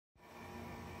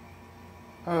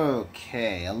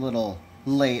Okay, a little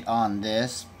late on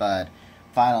this, but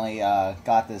finally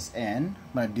got this in.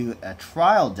 I'm going to do a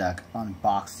trial deck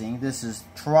unboxing. This is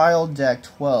Trial Deck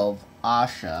 12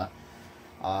 Ahsha.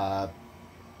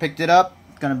 Picked it up,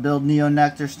 going to build Neo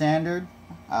Nectar Standard.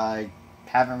 I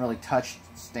haven't really touched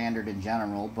Standard in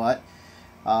general, but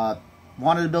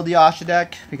wanted to build the Ahsha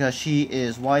deck because she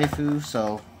is waifu,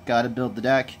 so got to build the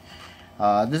deck.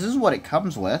 This is what it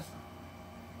comes with.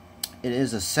 It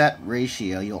is a set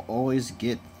ratio. You'll always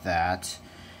get that.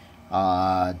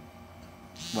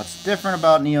 What's different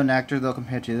about Neo Nectar, though,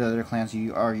 compared to the other clans,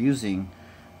 you are using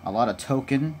a lot of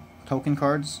token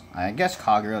cards. I guess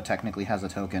Kagero technically has a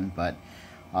token, but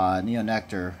Neo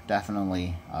Nectar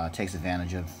definitely takes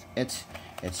advantage of it.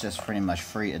 It's just pretty much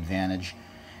free advantage.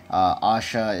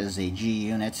 Ahsha is a G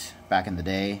unit back in the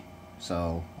day,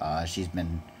 so she's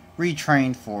been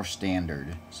retrained for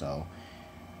Standard. So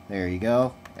there you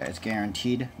go. It's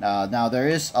guaranteed. Now there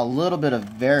is a little bit of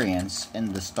variance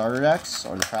in the starter decks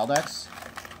or the trial decks,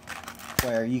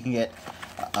 where you can get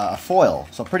a foil.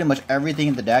 So pretty much everything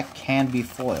in the deck can be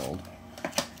foiled.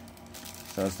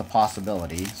 So it's the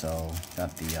possibility. So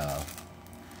got the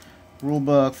rule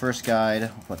book, first guide.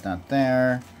 Put that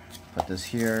there. Put this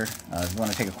here. If you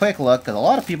want to take a quick look, because a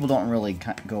lot of people don't really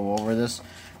go over this.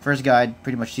 First guide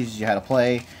pretty much teaches you how to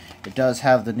play. It does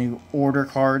have the new order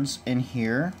cards in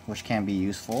here, which can be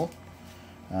useful.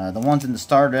 The ones in the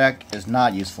starter deck is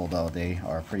not useful, though. They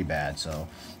are pretty bad, so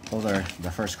those are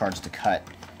the first cards to cut.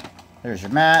 There's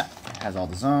your mat. It has all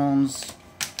the zones.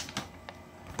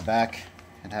 The back,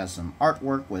 it has some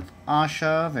artwork with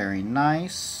Ahsha. Very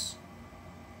nice.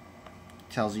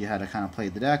 Tells you how to kind of play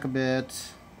the deck a bit.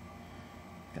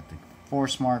 Got the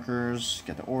force markers,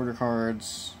 got the order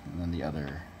cards, and then the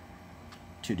other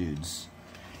two dudes.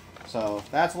 So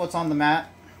that's what's on the mat.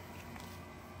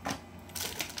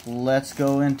 Let's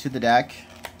go into the deck.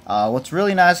 What's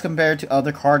really nice compared to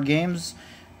other card games,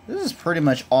 this is pretty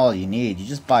much all you need. You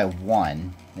just buy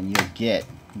one, and you get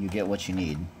what you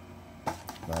need.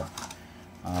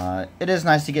 But it is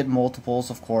nice to get multiples,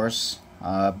 of course,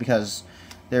 because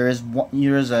there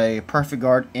is a perfect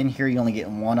guard in here. You only get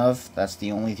one of. That's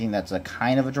the only thing that's a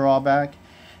kind of a drawback.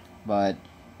 But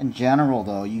in general,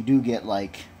 though, you do get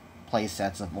like play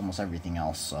sets of almost everything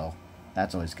else, so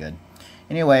that's always good.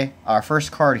 Anyway, our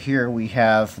first card here, we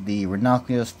have the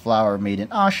Ranunculus Flower Maiden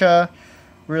Ahsha.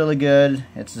 Really good.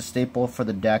 It's a staple for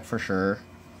the deck for sure.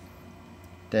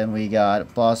 Then we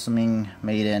got Blossoming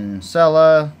Maiden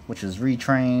Sella, which is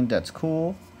retrained. That's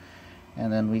cool.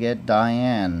 And then we get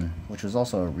Diane, which was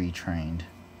also retrained.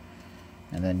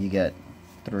 And then you get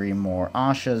 3 more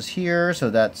Ahshas here, so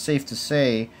that's safe to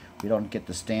say we don't get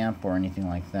the stamp or anything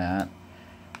like that.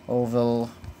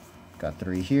 Oval, got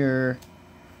 3 here.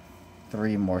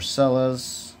 3 more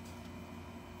Cellas.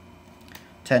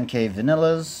 10k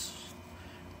Vanillas.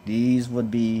 These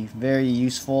would be very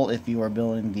useful if you are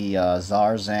building the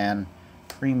Zarzan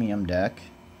premium deck.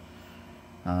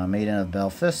 Maiden of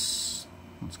Belphis.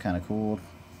 That's kind of cool.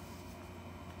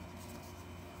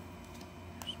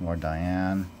 There's more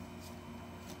Diane.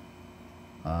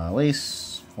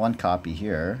 Lace, 1 copy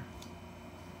here.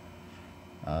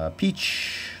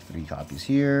 Peach, 3 copies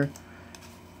here.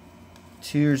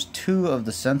 Here's 2 of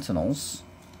the Sentinels.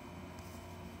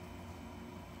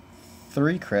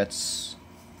 3 crits.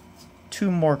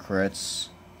 2 more crits.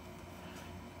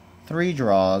 3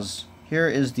 draws. Here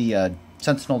is the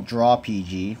Sentinel Draw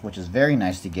PG, which is very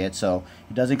nice to get. So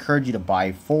it does encourage you to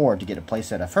buy 4 to get a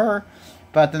playset of her.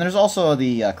 But then there's also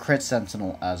the Crit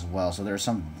Sentinel as well. So there's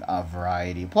some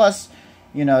variety. Plus,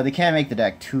 you know, they can't make the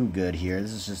deck too good here.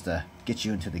 This is just to get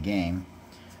you into the game.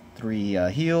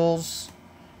 3 heals.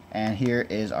 And here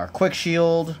is our Quick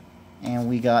Shield. And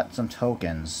we got some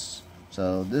tokens.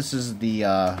 So this is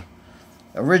the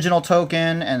original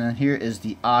token. And then here is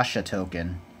the Ahsha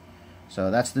token. So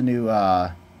that's the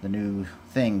new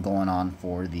thing going on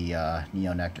for the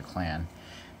Neo Nectar clan.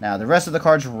 Now the rest of the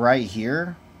cards right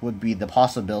here would be the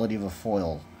possibility of a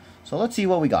foil. So let's see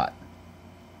what we got.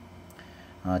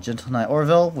 Gentle Knight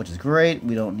Orville, which is great.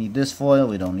 We don't need this foil.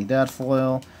 We don't need that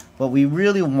foil. What we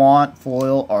really want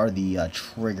foil are the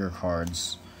trigger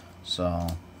cards. So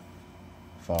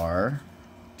far,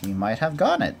 we might have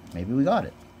gotten it. Maybe we got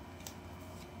it.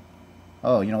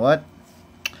 Oh, you know what?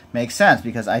 Makes sense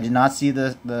because I did not see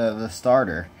the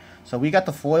starter. So we got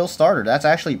the foil starter. That's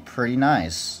actually pretty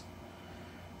nice.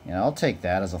 You know, I'll take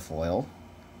that as a foil.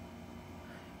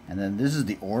 And then this is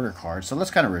the order card. So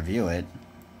let's kind of review it.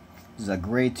 This is a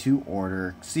grade 2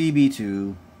 order.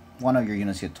 CB2. One of your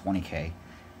units get 20k.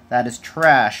 That is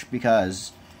trash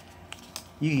because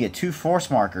you can get 2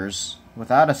 force markers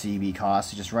without a CB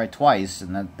cost. You just write twice,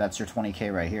 and that's your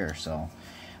 20k right here. So,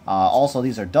 also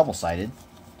these are double-sided,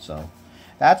 so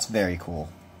that's very cool.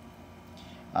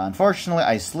 Unfortunately,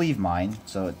 I sleeve mine,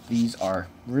 so these are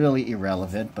really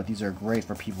irrelevant, but these are great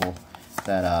for people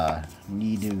that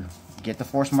need to get the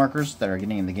force markers that are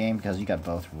getting in the game, because you got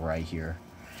both right here.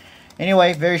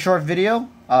 Anyway, very short video.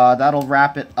 That'll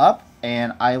wrap it up,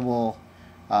 and I will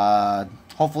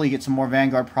hopefully get some more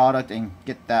Vanguard product and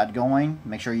get that going.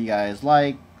 Make sure you guys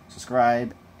like,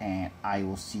 subscribe, and I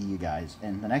will see you guys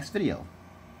in the next video.